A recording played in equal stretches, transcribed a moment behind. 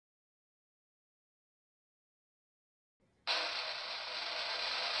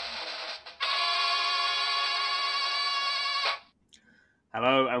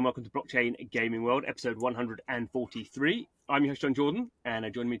Hello and welcome to Blockchain Gaming World, episode 143. I'm your host, John Jordan,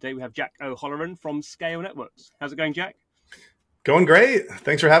 and joining me today we have Jack O'Halloran from SKALE Networks. How's it going, Jack? Going great.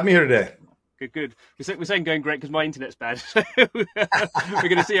 Thanks for having me here today. Good. We're saying going great because my internet's bad. So we're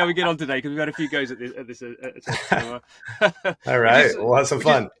going to see how we get on today because we've had a few goes at this. All right, we'll have some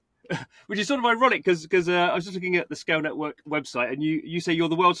fun. Which is sort of ironic because I was just looking at the SKALE Network website and you say you're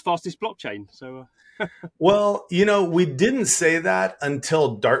the world's fastest blockchain. So. Well, we didn't say that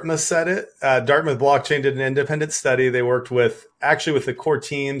until Dartmouth said it. Dartmouth Blockchain did an independent study. They worked with the core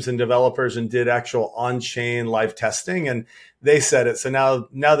teams and developers and did actual on-chain live testing, and they said it. So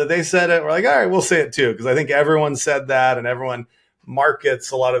now that they said it, we're like, all right, we'll say it too, because I think everyone said that and everyone markets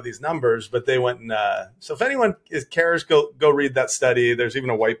a lot of these numbers, but they went and so if anyone cares, go read that study. There's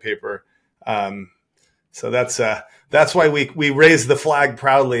even a white paper. So that's why we raise the flag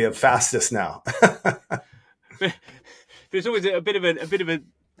proudly of fastest now. There's always a bit of a.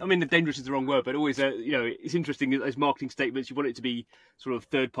 I mean, dangerous is the wrong word, but always it's interesting as marketing statements. You want it to be sort of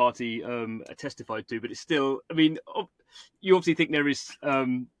third party testified to, but it's still. I mean, you obviously think there is.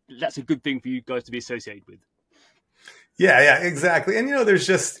 That's a good thing for you guys to be associated with. Yeah, exactly. And there's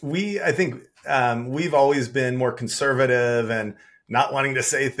just I think we've always been more conservative and not wanting to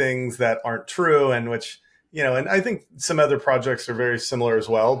say things that aren't true, and which. And I think some other projects are very similar as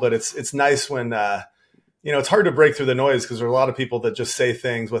well, but it's nice when, it's hard to break through the noise because there are a lot of people that just say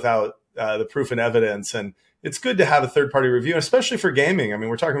things without the proof and evidence. And it's good to have a third party review, especially for gaming. I mean,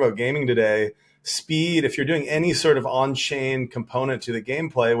 we're talking about gaming today, speed. If you're doing any sort of on-chain component to the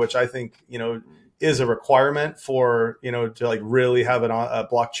gameplay, which I think, is a requirement for, to like really have a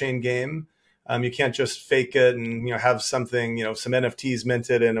blockchain game. You can't just fake it and, have something, some NFTs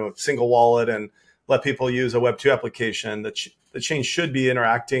minted in a single wallet and let people use a Web2 application. The chain should be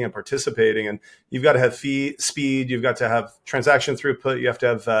interacting and participating, and you've got to have speed. You've got to have transaction throughput. You have to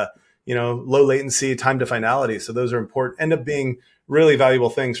have low latency, time to finality. So those are important. End up being really valuable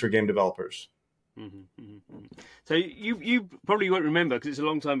things for game developers. Mm-hmm, mm-hmm. So you probably won't remember because it's a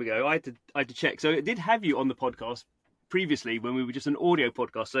long time ago. I had to check. So it did have you on the podcast previously when we were just an audio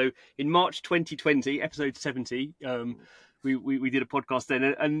podcast. So in March 2020, episode 70. We did a podcast then,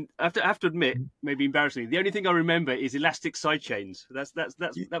 and I have to admit, maybe embarrassingly, the only thing I remember is elastic sidechains.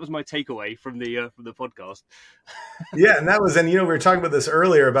 That was my takeaway from the podcast. Yeah, and we were talking about this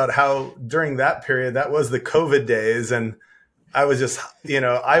earlier about how during that period, that was the COVID days, and I was just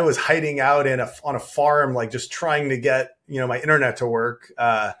I was hiding out on a farm, like just trying to get my internet to work,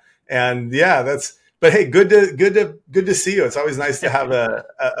 and yeah, But hey, good to see you. It's always nice to have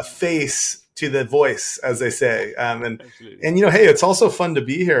a face to the voice, as they say. And hey, it's also fun to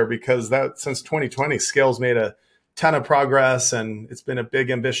be here because since 2020, SKALE's made a ton of progress, and it's been a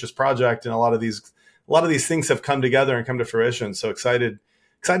big, ambitious project. And a lot of these things have come together and come to fruition. So excited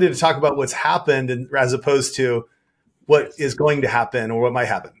to talk about what's happened, and as opposed to what is going to happen or what might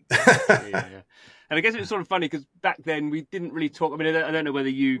happen. Yeah. And I guess it's sort of funny because back then we didn't really talk. I mean, I don't know whether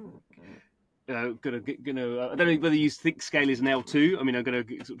you. I don't know whether you think SKALE is an L2. I mean, I'm going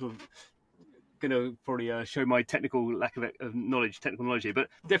to probably show my technical lack of technical knowledge here, but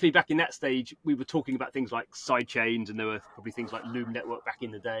definitely back in that stage, we were talking about things like sidechains, and there were probably things like Loom Network back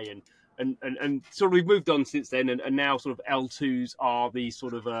in the day, and sort of we've moved on since then, and now sort of L2s are the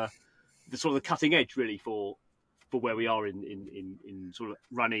sort of the cutting edge really for where we are in sort of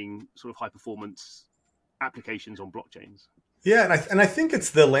running sort of high performance applications on blockchains. Yeah, and I think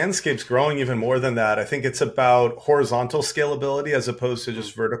it's the landscape's growing even more than that. I think it's about horizontal scalability as opposed to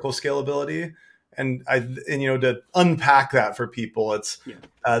just vertical scalability. And to unpack that for people, it's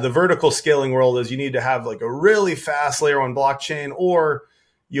the vertical scaling world is you need to have like a really fast layer one blockchain, or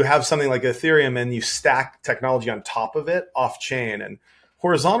you have something like Ethereum and you stack technology on top of it off chain. And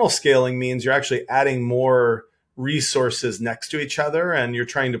horizontal scaling means you're actually adding more resources next to each other and you're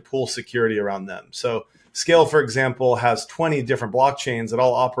trying to pool security around them. So SKALE, for example, has 20 different blockchains that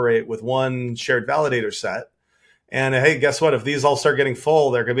all operate with one shared validator set. And hey, guess what? If these all start getting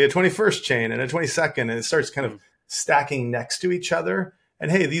full, there could be a 21st chain and a 22nd, and it starts kind of stacking next to each other.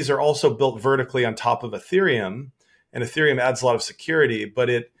 And hey, these are also built vertically on top of Ethereum, and Ethereum adds a lot of security, but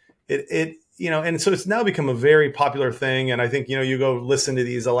and so it's now become a very popular thing. And I think, you go listen to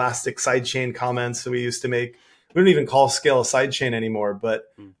these elastic sidechain comments that we used to make. We don't even call SKALE a sidechain anymore,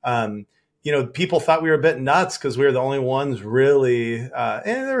 but people thought we were a bit nuts because we were the only ones really, and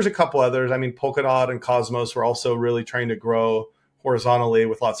there was a couple others. I mean, Polkadot and Cosmos were also really trying to grow horizontally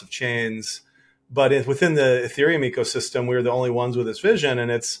with lots of chains. But within the Ethereum ecosystem, we were the only ones with this vision.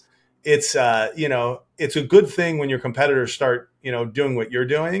 And it's a good thing when your competitors start, doing what you're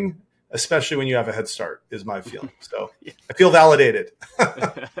doing. especially when you have a head start, is my feeling. So Yeah. I feel validated.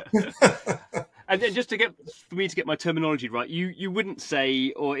 And then just for me to get my terminology right, you wouldn't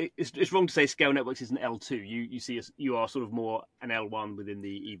say, or it's wrong to say Scale Networks is an L2. You see you are sort of more an L1 within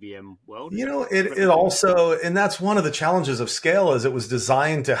the EVM world. It also, and that's one of the challenges of Scale, is it was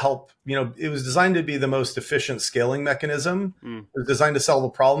designed to help, it was designed to be the most efficient scaling mechanism. It was designed to solve a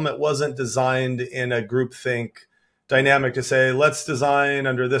problem. It wasn't designed in a groupthink dynamic to say, let's design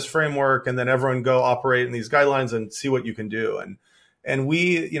under this framework and then everyone go operate in these guidelines and see what you can do. And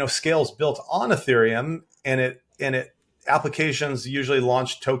we, Scale's built on Ethereum, and it applications usually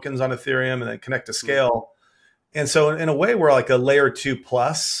launch tokens on Ethereum and then connect to Scale. And so in a way, we're like a layer 2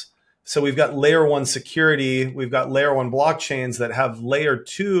 plus. So we've got layer 1 security, we've got layer 1 blockchains that have layer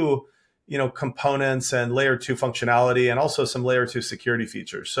 2, components and layer 2 functionality, and also some layer 2 security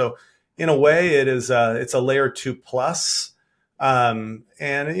features. So in a way, it's a layer 2 plus. And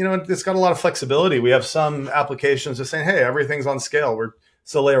it's got a lot of flexibility. We have some applications that saying, hey, everything's on Scale. We're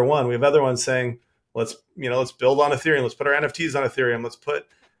still layer 1. We have other ones saying, let's build on Ethereum. Let's put our NFTs on Ethereum. Let's put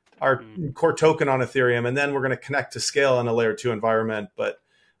our core token on Ethereum. And then we're going to connect to Scale in a layer 2 environment. But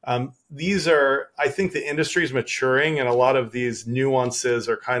I think the industry is maturing, and a lot of these nuances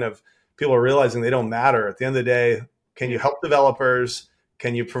are people are realizing they don't matter. At the end of the day, can you help developers?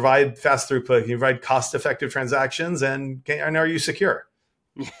 Can you provide fast throughput? Can you provide cost-effective transactions? And are you secure?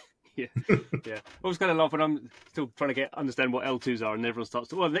 Yeah. I was kind of laugh when I'm still trying to understand what L2s are, and everyone starts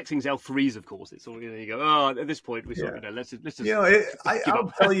to. Well, the next thing's L3s, of course. It's all you go. Oh, at this point, we sort of let's just.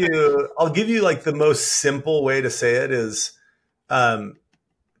 I'll tell you. I'll give you like the most simple way to say it is, to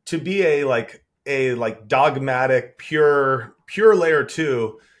be a dogmatic pure layer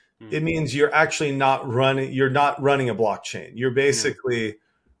 2. It means you're actually not running. You're not running a blockchain. You're basically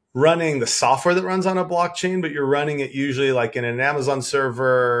running the software that runs on a blockchain, but you're running it usually like in an Amazon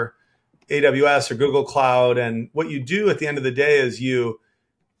server, AWS or Google Cloud. And what you do at the end of the day is you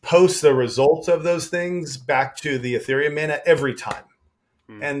post the results of those things back to the Ethereum mainnet every time.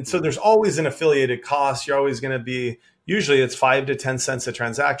 And so there's always an affiliated cost. You're always going to be, usually it's 5 to 10 cents a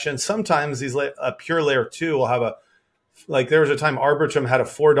transaction. Sometimes a pure layer 2 will have there was a time Arbitrum had a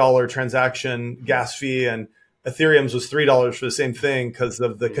 $4 transaction gas fee, and Ethereum's was $3 for the same thing because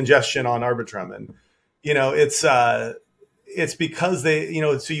of the congestion on Arbitrum. And, it's because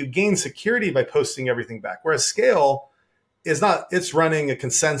so you gain security by posting everything back. Whereas Scale is not, it's running a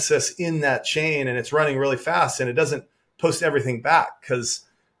consensus in that chain, and it's running really fast, and it doesn't post everything back because,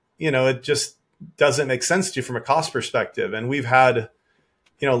 it just doesn't make sense to you from a cost perspective. And we've had,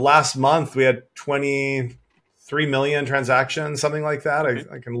 last month we had 23 million transactions, something like that.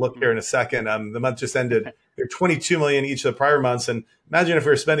 I can look here in a second. The month just ended. There were 22 million each of the prior months. And imagine if we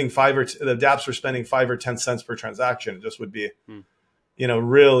were spending the dApps were spending 5 or 10 cents per transaction. It just would be,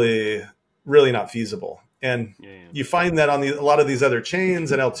 really, really not feasible. And you find that on a lot of these other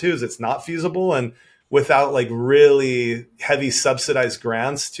chains and L2s, it's not feasible. And without really heavy subsidized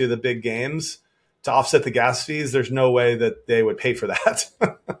grants to the big games to offset the gas fees, there's no way that they would pay for that.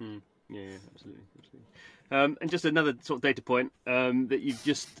 Absolutely. And just another sort of data point, that you've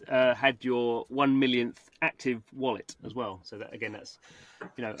just had your 1 millionth active wallet as well. So that, again, that's,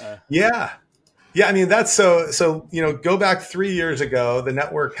 Yeah. I mean, that's so, go back 3 years ago, the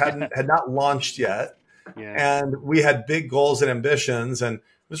network had not launched yet. And we had big goals and ambitions. And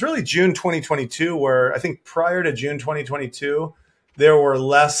it was really June 2022, where I think prior to June 2022, there were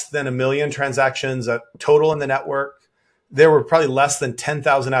less than 1 million transactions total in the network. There were probably less than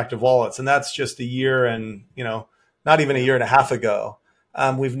 10,000 active wallets. And that's just a year and, not even a year and a half ago.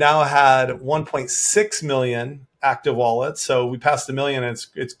 We've now had 1.6 million active wallets. So we passed 1 million, and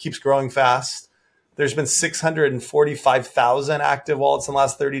it keeps growing fast. There's been 645,000 active wallets in the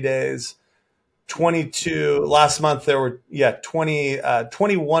last 30 days. Last month there were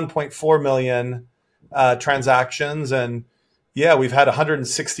 21.4 million transactions, and we've had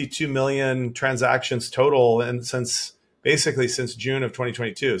 162 million transactions total, and since June of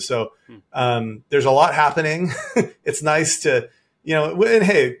 2022. So there's a lot happening. It's nice to, and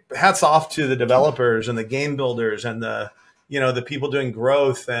hey, hats off to the developers and the game builders and the people doing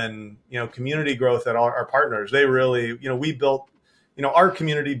growth and community growth at our partners. They really, we built. Our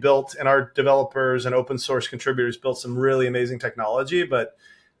community built, and our developers and open source contributors built some really amazing technology, but,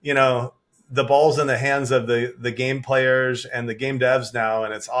 the ball's in the hands of the game players and the game devs now,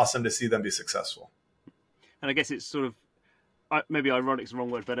 and it's awesome to see them be successful. And I guess it's sort of, maybe ironic is the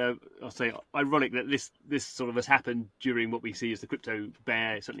wrong word, but I'll say ironic that this sort of has happened during what we see as the crypto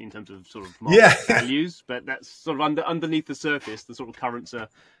bear, certainly in terms of sort of market values, but that's sort of underneath the surface, the sort of currents are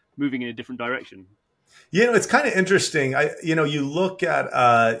moving in a different direction. It's kind of interesting. You look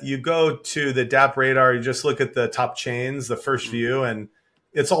at, you go to the DApp radar, you just look at the top chains, the first view, and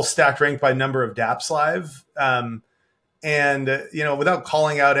it's all stacked ranked by number of dApps live. Without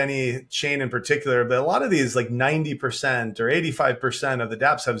calling out any chain in particular, but a lot of these, like 90% or 85% of the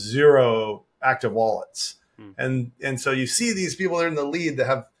dApps have 0 active wallets. And so you see these people that are in the lead that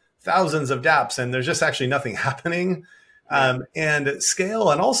have thousands of dApps, and there's just actually nothing happening. And Scale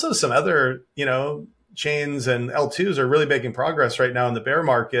and also some other, chains and L2s are really making progress right now in the bear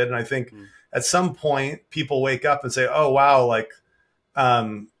market. And I think at some point people wake up and say, oh, wow, like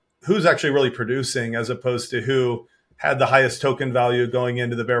who's actually really producing, as opposed to who had the highest token value going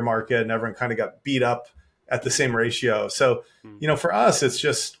into the bear market, and everyone kind of got beat up at the same ratio. So, for us, it's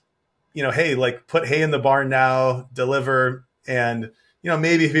just, hey, like put hay in the barn now, deliver, and,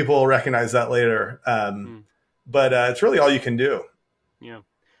 maybe people will recognize that later. But it's really all you can do. Yeah.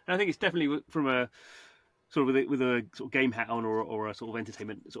 And I think it's definitely from a sort of with a sort of game hat on or a sort of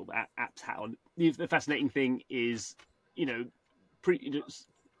entertainment sort of apps hat on. The fascinating thing is,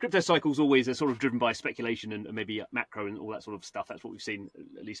 crypto cycles always are sort of driven by speculation and maybe macro and all that sort of stuff. That's what we've seen,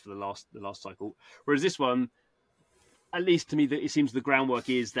 at least for the last cycle. Whereas this one, at least to me, that it seems the groundwork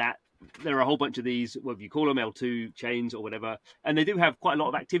is that there are a whole bunch of these, whether you call them L2 chains or whatever, and they do have quite a lot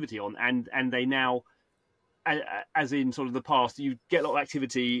of activity on, and they now, as in sort of the past, you get a lot of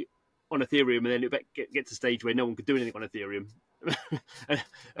activity on Ethereum, and then it gets to a stage where no one could do anything on Ethereum.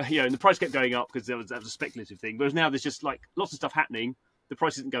 And the price kept going up because that was a speculative thing. Whereas now there's just like lots of stuff happening. The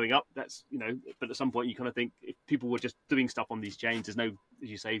price isn't going up. That's, but at some point you kind of think if people were just doing stuff on these chains, there's no, as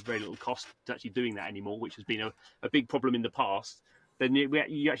you say, very little cost to actually doing that anymore, which has been a big problem in the past. Then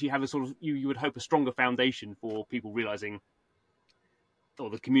you actually have a sort of, you would hope, a stronger foundation for people realizing, or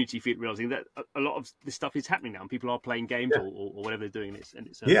the community realizing that a lot of this stuff is happening now, and people are playing games or whatever they're doing. And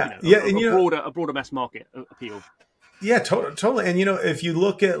it's a broader mass market appeal. Yeah, totally. And if you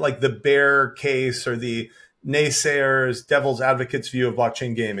look at like the bear case or the naysayers, devil's advocates view of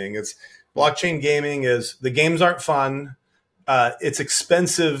blockchain gaming, blockchain gaming is the games aren't fun. It's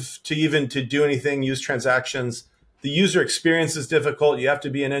expensive to do anything, use transactions. The user experience is difficult. You have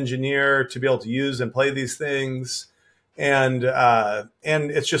to be an engineer to be able to use and play these things. And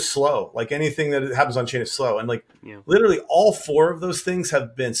it's just slow. Like anything that happens on chain is slow. And literally all 4 of those things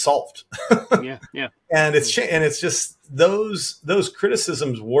have been solved. Yeah. And it's just those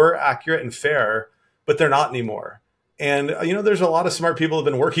criticisms were accurate and fair, but they're not anymore. And, there's a lot of smart people who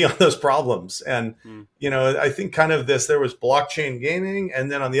have been working on those problems. And, I think kind of there was blockchain gaming,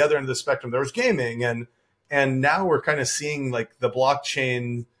 and then on the other end of the spectrum, there was gaming. And now we're kind of seeing like the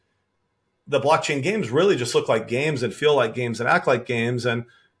blockchain games really just look like games and feel like games and act like games, and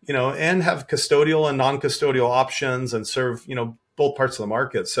and have custodial and non-custodial options and serve both parts of the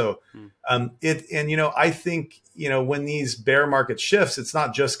market. So I think when these bear market shifts, it's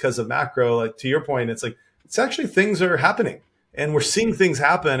not just because of macro. Like to your point, it's actually things are happening, and we're seeing things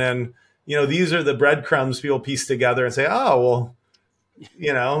happen, and these are the breadcrumbs people piece together and say, oh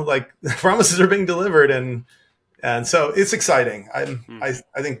well, like promises are being delivered, and so it's exciting. I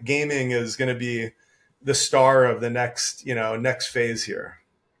think gaming is going to be the star of the next phase here.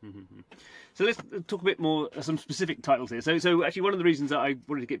 Mm-hmm. So let's talk a bit more some specific titles here. So actually, one of the reasons that I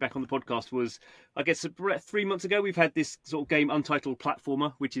wanted to get back on the podcast was, I guess, 3 months ago we've had this sort of game, Untitled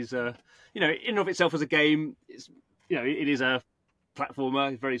Platformer, which is in and of itself as a game, it is a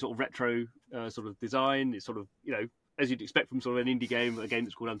platformer, very sort of retro sort of design. It's sort of as you'd expect from sort of an indie game, a game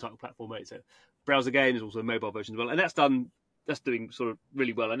that's called Untitled Platformer. It's a browser game. There's also a mobile version as well, and that's doing sort of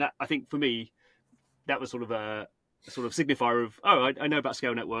really well. And that, I think, for me, that was sort of a sort of signifier of, I know about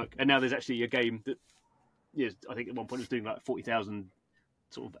SKALE Network, and now there's actually a game that, I think at one point was doing like 40,000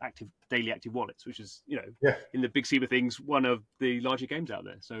 sort of daily active wallets, which is in the big scheme of things one of the larger games out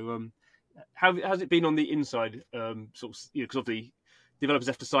there. So how's it been on the inside? Sort of because of the developers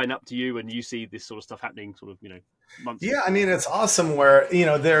have to sign up to you, and you see this sort of stuff happening sort of months. Yeah, I mean, it's awesome where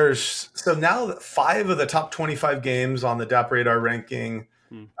so now 5 of the top 25 games on the DApp radar ranking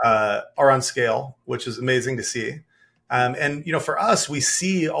are on Scale, which is amazing to see. And for us, we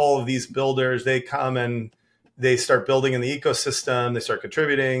see all of these builders. They come and they start building in the ecosystem. They start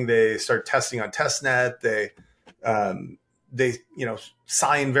contributing. They start testing on testnet. They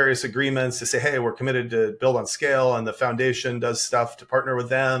sign various agreements to say, hey, we're committed to build on Scale, and the foundation does stuff to partner with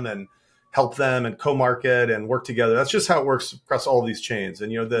them and help them and co-market and work together. That's just how it works across all of these chains.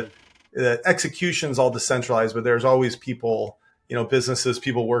 And the execution's all decentralized, but there's always people, businesses,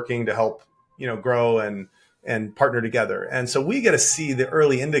 people working to help grow and partner together. And so we get to see the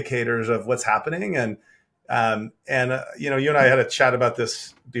early indicators of what's happening. And you and I had a chat about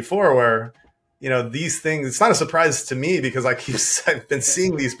this before, where these things, it's not a surprise to me because I've been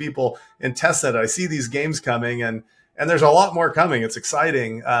seeing these people in testnet. I see these games coming, and there's a lot more coming. It's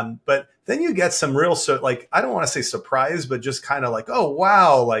exciting. But then you get some real, I don't want to say surprise, but just kind of like, oh,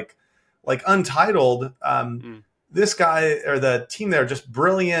 wow. Like Untitled, this guy or the team there, just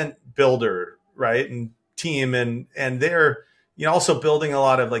brilliant builder, right? And team. And they're, also building a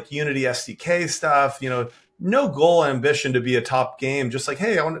lot of like Unity SDK stuff, no goal ambition to be a top game. Just like,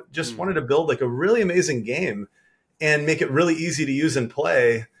 hey, wanted to build like a really amazing game and make it really easy to use and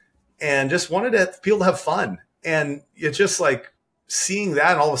play. And just wanted people to have fun. And it's just like seeing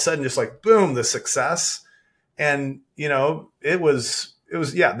that, and all of a sudden just like, boom, the success. And, it was,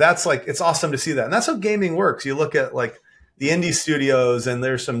 that's like, it's awesome to see that. And that's how gaming works. You look at like the indie studios, and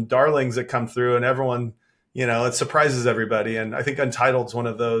there's some darlings that come through, and everyone, it surprises everybody. And I think Untitled's one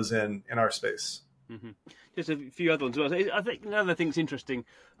of those in our space. Mm-hmm. Just a few other ones as well. I think another thing that's interesting,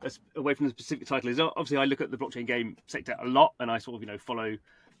 away from the specific title, is obviously I look at the blockchain game sector a lot, and I sort of follow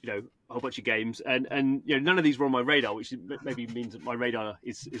a whole bunch of games, and none of these were on my radar, which maybe means that my radar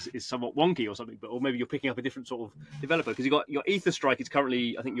is somewhat wonky or something, or maybe you're picking up a different sort of developer, because you got your Ether Strike is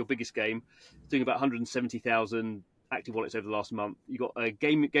currently, I think, your biggest game, doing about 170,000 active wallets over the last month. You got a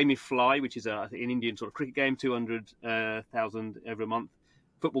Gamify, which is I think an Indian sort of cricket game, 200,000 over a month.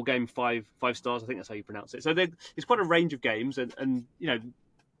 Football game, five stars. I think that's how you pronounce it. So it's quite a range of games, and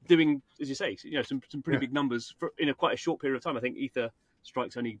doing, as you say, some pretty big numbers in quite a short period of time. I think Ether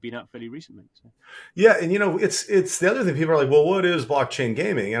Strike's only been out fairly recently. So. Yeah, and it's the other thing. People are like, well, what is blockchain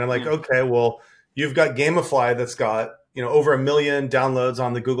gaming? And I'm like, okay, well, you've got Gamify that's got over 1 million downloads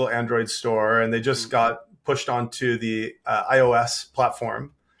on the Google Android store, and they just got pushed onto the iOS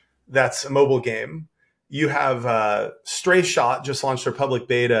platform. That's a mobile game. You have Stray Shot just launched their public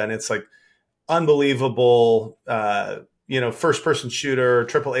beta, and it's like unbelievable, first-person shooter,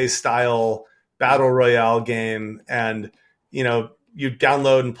 AAA style battle royale game, and you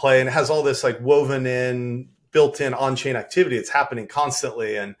download and play, and it has all this like woven in, built-in on-chain activity. It's happening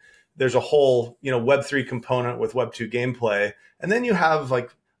constantly, and there's a whole Web3 component with Web2 gameplay, and then you have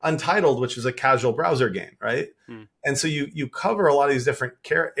like Untitled, which is a casual browser game, right? And so you cover a lot of these different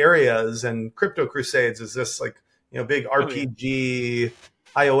areas, and Crypto Crusades is this like big RPG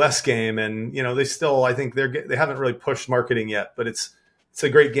iOS game, and they still, I think they haven't really pushed marketing yet, but it's a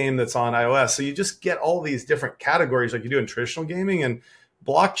great game that's on iOS. So you just get all these different categories like you do in traditional gaming, and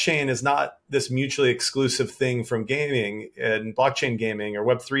blockchain is not this mutually exclusive thing from gaming and blockchain gaming or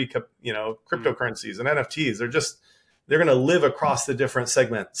Web3, cryptocurrencies and NFTs. They're going to live across the different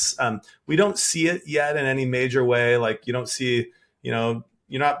segments. We don't see it yet in any major way. Like you don't see, you're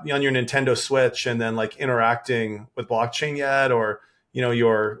not on your Nintendo Switch and then like interacting with blockchain yet, or,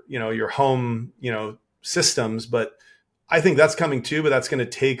 your home, systems. But I think that's coming too, but that's going to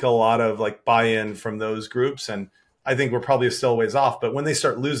take a lot of like buy-in from those groups. And I think we're probably still a ways off, but when they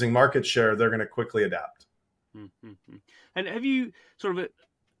start losing market share, they're going to quickly adapt. Mm-hmm. And have you sort of,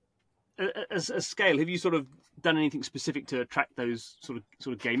 as a Scale, have you sort of done anything specific to attract those sort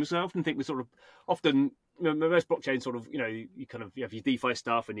of gamers? I often think we sort of most blockchains sort of, you kind of, you have your DeFi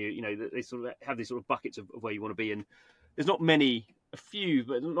stuff, and they sort of have these sort of buckets of where you want to be. And there's not many, a few,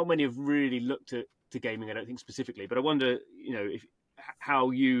 but not many have really looked at to gaming, I don't think specifically. But I wonder, how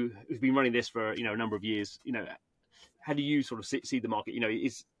you have been running this for, a number of years, how do you sort of see the market?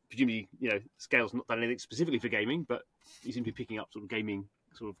 Is presumably, Scale's not done anything specifically for gaming, but you seem to be picking up sort of gaming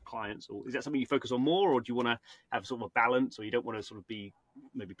sort of clients, or is that something you focus on more, or do you want to have sort of a balance, or you don't want to sort of be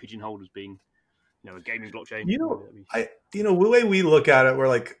maybe pigeonholed as being, a gaming blockchain? The way we look at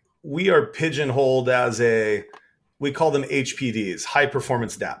it, we are pigeonholed as we call them HPDs, high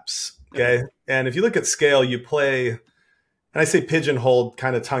performance dApps. Okay. And if you look at Scale, you play, and I say pigeonholed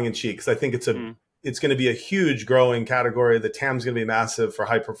kind of tongue in cheek, because I think it's going to be a huge growing category. The TAM's going to be massive for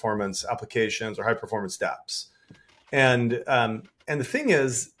high performance applications or high performance dApps. And the thing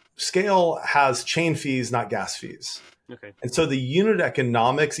is, Scale has chain fees, not gas fees. Okay. And so the unit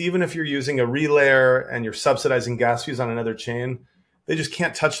economics, even if you're using a relayer and you're subsidizing gas fees on another chain, they just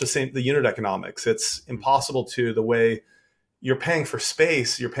can't touch the unit economics. It's impossible to, the way you're paying for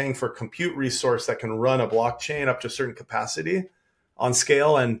space, you're paying for compute resource that can run a blockchain up to a certain capacity on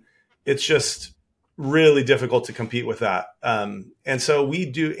Scale. And it's just really difficult to compete with that. And so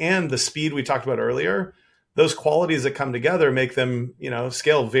and the speed we talked about earlier, those qualities that come together make them,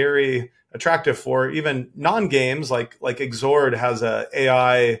 Scale very attractive for even non-games. Like Xord has a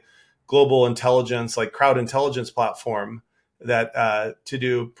AI global intelligence, like crowd intelligence platform that to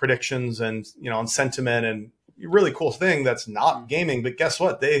do predictions and, on sentiment, and really cool thing that's not gaming. But guess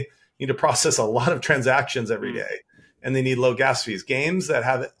what? They need to process a lot of transactions every day. and they need low gas fees. Games that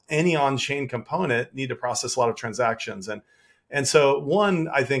have any on-chain component need to process a lot of transactions. And so one,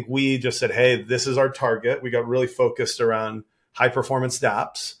 I think we just said, hey, this is our target. We got really focused around high performance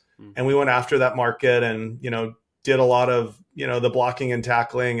dApps, and we went after that market and, did a lot of, the blocking and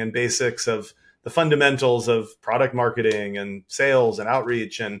tackling and basics of the fundamentals of product marketing and sales and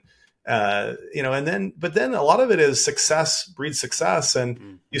outreach. And, but then a lot of it is success breeds success.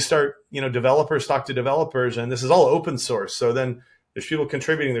 And you start, developers talk to developers, and this is all open source. So then there's people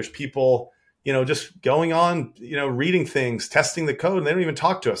contributing, there's people, just going on, reading things, testing the code, and they don't even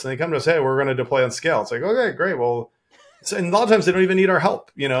talk to us. And they come to us, hey, we're going to deploy on Scale. It's like, okay, great. Well, and a lot of times they don't even need our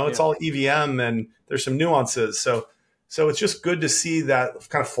help. It's all EVM and there's some nuances. So it's just good to see that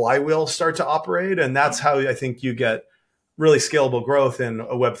kind of flywheel start to operate. And that's how I think you get really scalable growth in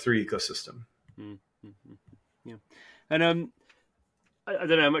a Web3 ecosystem. Yeah. And I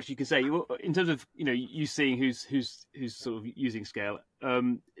don't know how much you can say in terms of, you seeing who's sort of using Scale.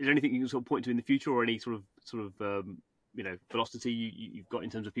 Is there anything you can sort of point to in the future, or any sort of velocity you've got in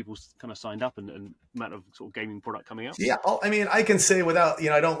terms of people kind of signed up and amount of sort of gaming product coming out? Yeah, I mean, I can say without,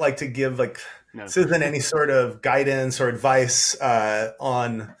 I don't like to give this isn't any sort of guidance or advice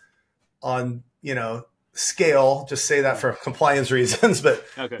on Scale. Just say that for compliance reasons, but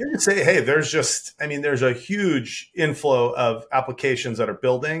okay. You can say, hey, there's a huge inflow of applications that are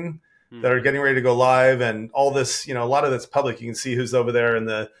building, that are getting ready to go live, and all this, a lot of that's public. You can see who's over there in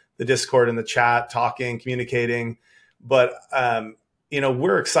the Discord and the chat, talking, communicating. But,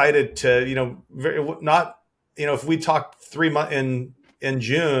 we're excited to, if we talked 3 months in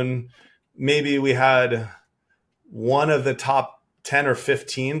June, maybe we had one of the top 10 or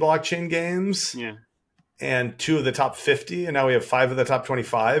 15 blockchain games and 2 of the top 50. And now we have 5 of the top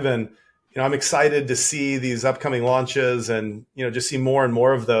 25. And, I'm excited to see these upcoming launches and, just see more and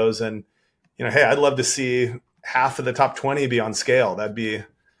more of those. And, hey, I'd love to see half of the top 20 be on Scale. That'd be,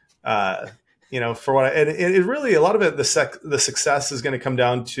 for what it really, a lot of it, the success is going to come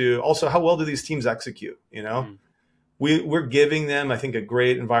down to also how well do these teams execute. We're giving them, I think, a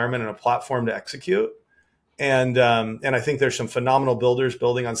great environment and a platform to execute. And I think there's some phenomenal builders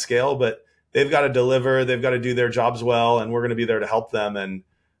building on Scale, but they've got to deliver, they've got to do their jobs well, and we're going to be there to help them. And,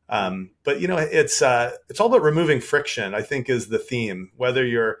 but it's all about removing friction, I think, is the theme. Whether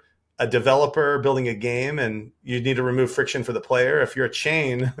you're a developer building a game and you need to remove friction for the player, if you're a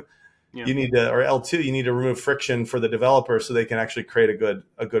chain, you need to, or L2, you need to remove friction for the developer so they can actually create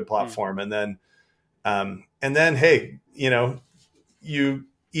a good platform. And then, hey, you,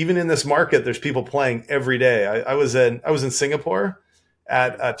 even in this market, there's people playing every day. I was in Singapore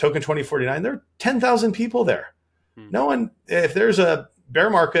at Token 2049. There are 10,000 people there. No one, if there's a bear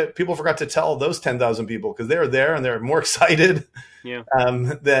market, people forgot to tell those 10,000 people because they were there and they're more excited.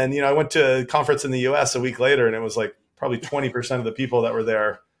 Then, I went to a conference in the US a week later, and it was like probably 20% of the people that were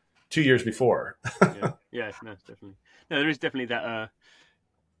there 2 years before. No, definitely. No, there is definitely that. I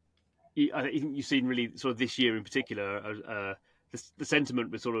think you've seen really sort of this year in particular, the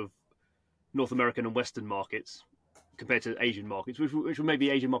sentiment with sort of North American and Western markets compared to Asian markets, which maybe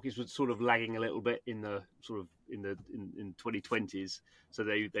Asian markets were sort of lagging a little bit in the sort of in 2020s. So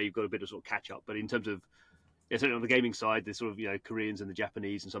they've got a bit of sort of catch up. But in terms of certainly on the gaming side, there's sort of Koreans and the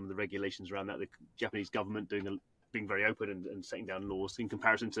Japanese and some of the regulations around that. The Japanese government being very open and setting down laws in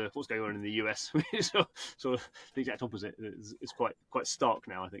comparison to what's going on in the US, which is sort of the exact opposite. It's quite stark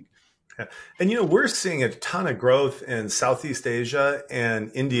now, I think. Yeah. And, we're seeing a ton of growth in Southeast Asia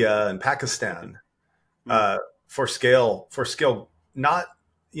and India and Pakistan for Scale. Not,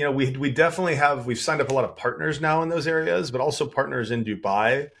 we definitely we've signed up a lot of partners now in those areas, but also partners in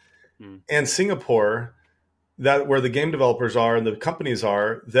Dubai and Singapore, where the game developers are and the companies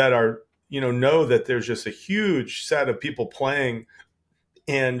are that are, know that there's just a huge set of people playing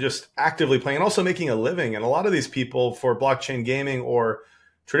and just actively playing and also making a living. And a lot of these people for blockchain gaming or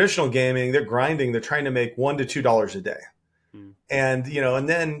traditional gaming, they're grinding, they're trying to make $1 to $2 a day. And, and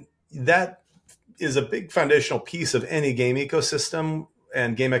then that is a big foundational piece of any game ecosystem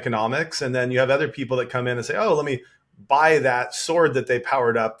and game economics. And then you have other people that come in and say, oh, let me buy that sword that they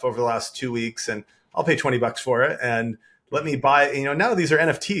powered up over the last 2 weeks and I'll pay $20 for it. And let me buy, now these are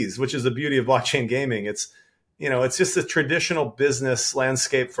NFTs, which is the beauty of blockchain gaming. It's, it's just the traditional business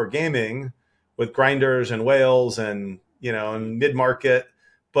landscape for gaming with grinders and whales and, and mid-market,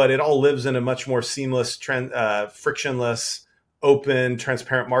 but it all lives in a much more seamless, frictionless, open,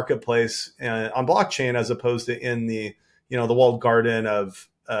 transparent marketplace on blockchain, as opposed to in the, the walled garden of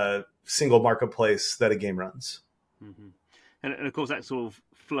a single marketplace that a game runs. Mm-hmm. And of course, that sort of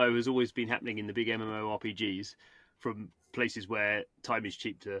flow has always been happening in the big MMORPGs from places where time is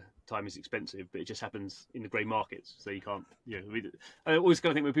cheap to uptime is expensive, but it just happens in the grey markets. So you can't, I always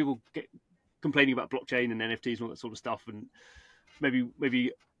kind of think when people get complaining about blockchain and NFTs and all that sort of stuff, and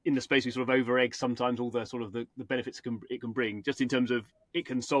maybe in the space we sort of over egg sometimes all the sort of the benefits it can bring, just in terms of it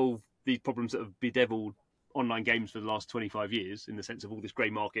can solve these problems that have bedeviled online games for the last 25 years, in the sense of all this grey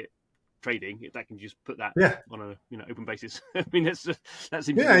market trading. That can just put that on a open basis. I mean, that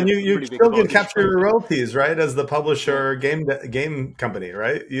seems and you still can capture your royalties, right, as the publisher game company,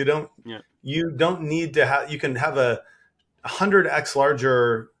 right? You don't need to have, you can have a 100x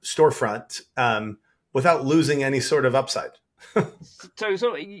larger storefront without losing any sort of upside.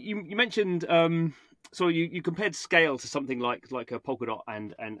 So you mentioned so you compared Scale to something like a Polkadot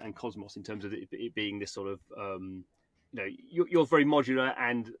and Cosmos, in terms of it being this sort of you're very modular,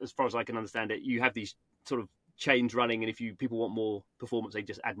 and as far as I can understand it, you have these sort of chains running, and if people want more performance, they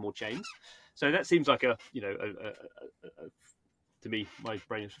just add more chains. So that seems like a to me, my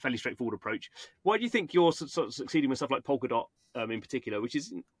brain, is a fairly straightforward approach. Why do you think you're sort of succeeding with stuff like Polkadot in particular, which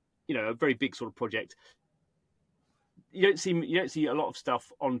is a very big sort of project? You don't see a lot of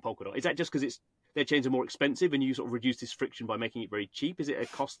stuff on Polkadot. Is that just because their chains are more expensive and you sort of reduce this friction by making it very cheap? Is it a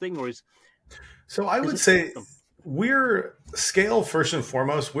cost thing, or is? So I would say we're Scale first and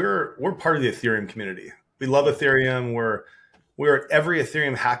foremost. We're part of the Ethereum community. We love Ethereum. We're at every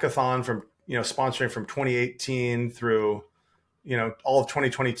Ethereum hackathon from sponsoring from 2018 through all of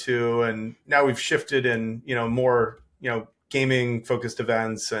 2022, and now we've shifted in more gaming focused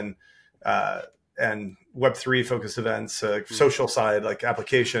events and Web3 focused events, social side like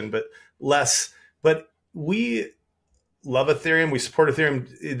application, but less. But we love Ethereum. We support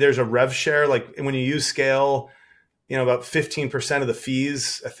Ethereum. There's a rev share. Like when you use Scale, about 15% of the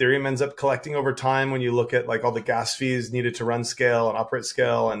fees Ethereum ends up collecting over time, when you look at like all the gas fees needed to run Scale and operate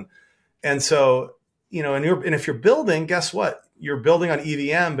Scale. And so, and if you're building, guess what? You're building on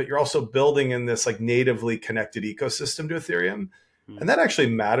EVM, but you're also building in this like natively connected ecosystem to Ethereum. And that actually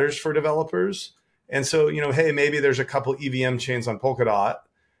matters for developers. And so, hey, maybe there's a couple EVM chains on Polkadot,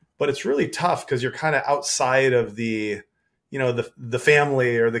 but it's really tough because you're kind of outside of the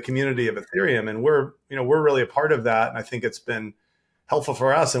family or the community of Ethereum. And we're really a part of that. And I think it's been helpful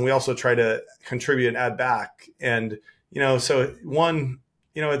for us. And we also try to contribute and add back. And, so one,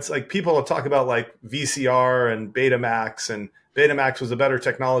 it's like people talk about like VCR and Betamax, and Betamax was a better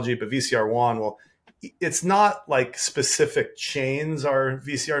technology, but VCR won. Well, it's not like specific chains are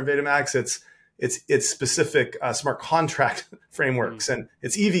VCR and Betamax. It's specific smart contract frameworks, and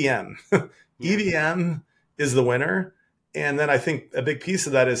it's EVM. EVM is the winner. And then I think a big piece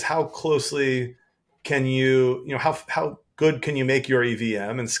of that is how closely can how good can you make your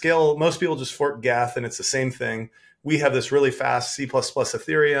EVM? And Scale, most people just fork Geth and it's the same thing. We have this really fast C++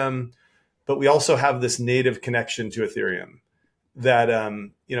 Ethereum, but we also have this native connection to Ethereum that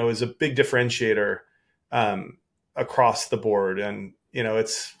is a big differentiator across the board. And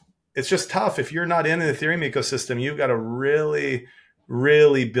it's just tough if you're not in the Ethereum ecosystem. You've got to really,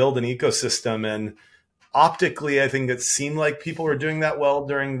 really build an ecosystem. And optically, I think it seemed like people were doing that well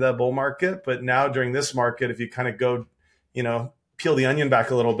during the bull market, but now during this market, if you kind of go, peel the onion back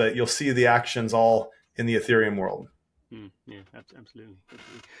a little bit, you'll see the actions all in the Ethereum world. Yeah, absolutely.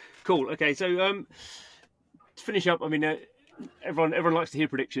 Cool. Okay, so to finish up, I mean, everyone likes to hear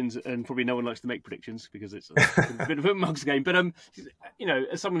predictions, and probably no one likes to make predictions because it's a bit of a mug's game. But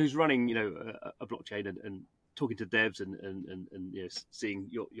as someone who's running, a blockchain and talking to devs and seeing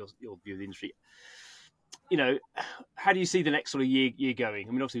your view of the industry, how do you see the next sort of year going?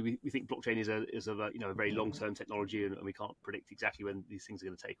 I mean, obviously we think blockchain is a very long-term technology, and we can't predict exactly when these things are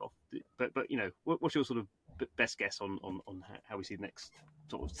going to take off. But what's your sort of best guess on how we see the next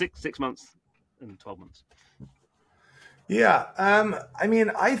sort of six months and 12 months? Yeah. I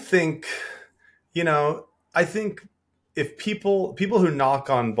mean, I think if people who knock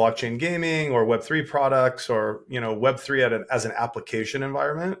on blockchain gaming or Web3 products or, Web3 as an application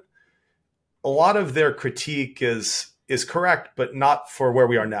environment, a lot of their critique is correct, but not for where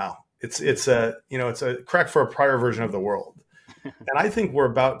we are now. It's correct for a prior version of the world. And I think we're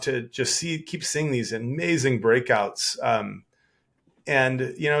about to just keep seeing these amazing breakouts,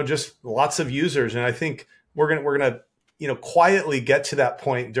 and just lots of users. And I think we're gonna quietly get to that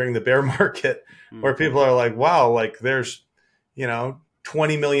point during the bear market where people are like, wow, like there's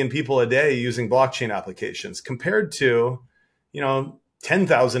 20 million people a day using blockchain applications compared to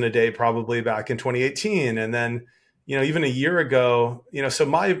 10,000 a day probably back in 2018. And then, even a year ago, so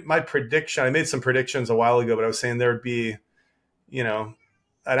my prediction, I made some predictions a while ago, but I was saying there'd be, an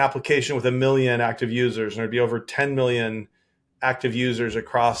application with 1 million active users, and there'd be over 10 million active users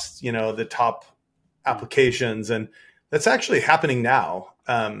across, the top applications. And that's actually happening now.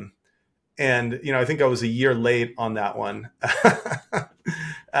 And, I think I was a year late on that one.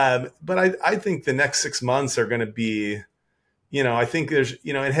 But I think the next 6 months are going to be, I think there's,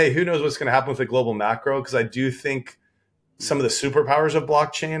 and hey, who knows what's going to happen with the global macro? Because I do think some of the superpowers of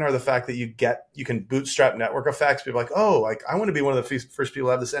blockchain are the fact that you can bootstrap network effects. People are like, oh, like I want to be one of the first people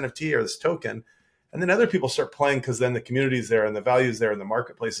to have this NFT or this token. And then other people start playing because then the community's there and the value's there and the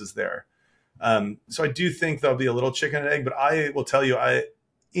marketplace is there. So I do think there'll be a little chicken and egg, but I will tell you,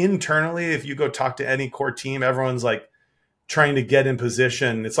 internally, if you go talk to any core team, everyone's like trying to get in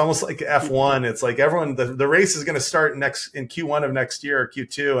position. It's almost like F1. It's like everyone, the race is going to start in Q1 of next year or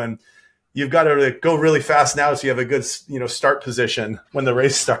Q2. And you've got to go really fast now so you have a good, start position when the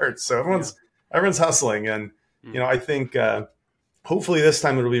race starts. So everyone's hustling. And, I think hopefully this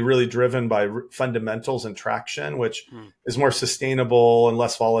time it'll be really driven by fundamentals and traction, which is more sustainable and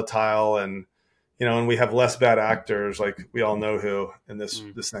less volatile. And, and we have less bad actors, like we all know who in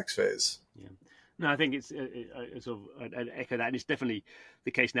this next phase. Yeah. No, I think it's sort of I'd echo that. And it's definitely the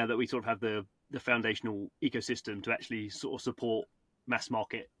case now that we sort of have the foundational ecosystem to actually sort of support mass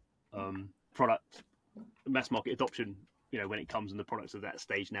market product, mass market adoption, when it comes in the products of that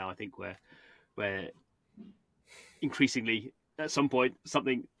stage now. I think where increasingly at some point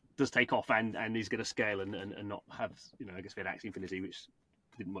something does take off and is going to scale and not have, I guess we had Axie Infinity, which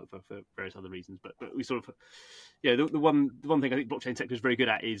didn't work for various other reasons, but we sort of, the one thing I think blockchain sector is very good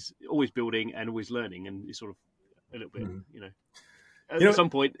at is always building and always learning, and it's sort of a little bit, at some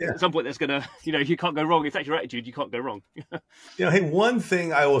point that's gonna, you can't go wrong. If that's your attitude, you can't go wrong. Hey, one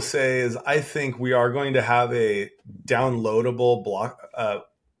thing I will say is I think we are going to have a downloadable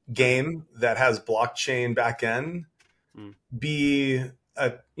game that has blockchain backend be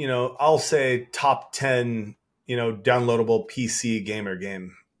I'll say top 10 downloadable PC gamer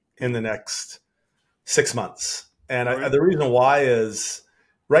game in the next 6 months. And the reason why is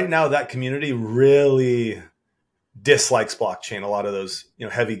right now that community really dislikes blockchain, a lot of those,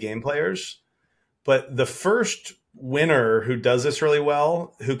 heavy game players. But the first winner who does this really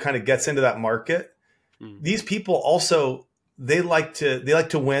well, who kind of gets into that market, these people also, they like to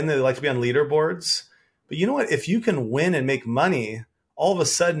win. They like to be on leaderboards. But you know what? If you can win and make money, all of a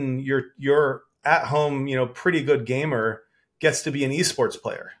sudden you're at home, pretty good gamer gets to be an esports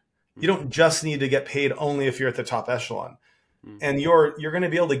player. You don't just need to get paid only if you're at the top echelon. And you're going to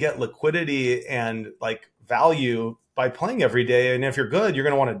be able to get liquidity and like value by playing every day. And if you're good, you're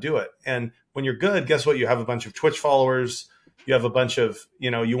going to want to do it. And when you're good, guess what? You have a bunch of Twitch followers. You have a bunch of,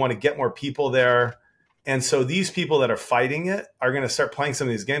 you want to get more people there. And so these people that are fighting it are going to start playing some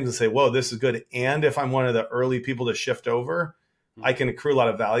of these games and say, whoa, this is good. And if I'm one of the early people to shift over, I can accrue a lot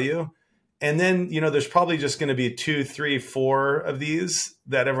of value. And then, there's probably just going to be 2, 3, 4 of these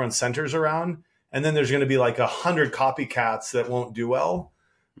that everyone centers around. And then there's going to be like 100 copycats that won't do well.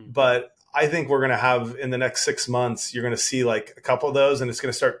 But I think we're going to have in the next 6 months, you're going to see like a couple of those, and it's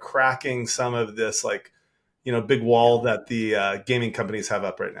going to start cracking some of this like, big wall that the gaming companies have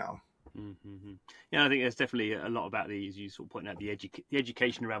up right now. Mm-hmm. Yeah, I think there's definitely a lot about as you sort of point out, the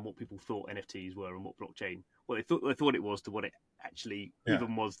education around what people thought NFTs were and what blockchain, what they thought it was to what it actually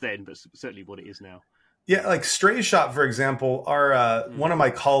even was then, but certainly what it is now. Yeah, like Stray Shot, for example, our one of my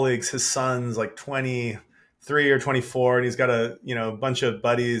colleagues, his son's like 23 or 24, and he's got a bunch of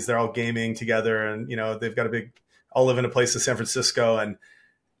buddies. They're all gaming together, and they've got all live in a place in San Francisco,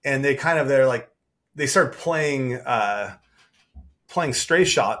 and they start playing Stray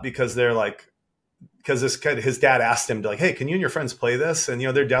Shot because they're like. Because his dad asked him to like, hey, can you and your friends play this? And,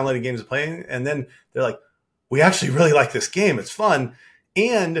 they're downloading games and playing. And then they're like, we actually really like this game. It's fun.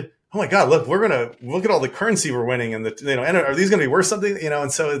 And, oh my God, look, we're going to look at all the currency we're winning. And, and are these going to be worth something?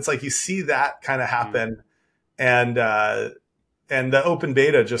 And so it's like you see that kind of happen. And the open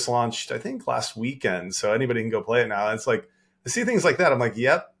beta just launched, I think, last weekend. So anybody can go play it now. And it's like, I see things like that. I'm like,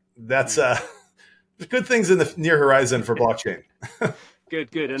 yep, that's there's good things in the near horizon for blockchain.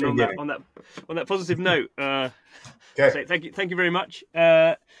 Good. And on that positive note, okay. Thank you very much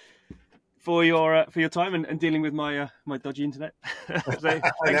for your time and dealing with my dodgy internet. So,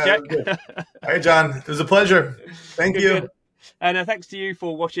 thanks, Jack. Hey, John, it was a pleasure. Thank you. Good. And thanks to you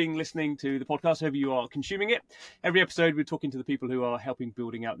for watching, listening to the podcast. Hope you are consuming it. Every episode, we're talking to the people who are helping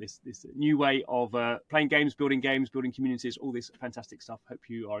building out this new way of playing games, building communities, all this fantastic stuff. Hope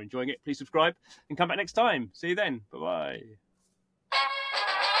you are enjoying it. Please subscribe and come back next time. See you then. Bye-bye.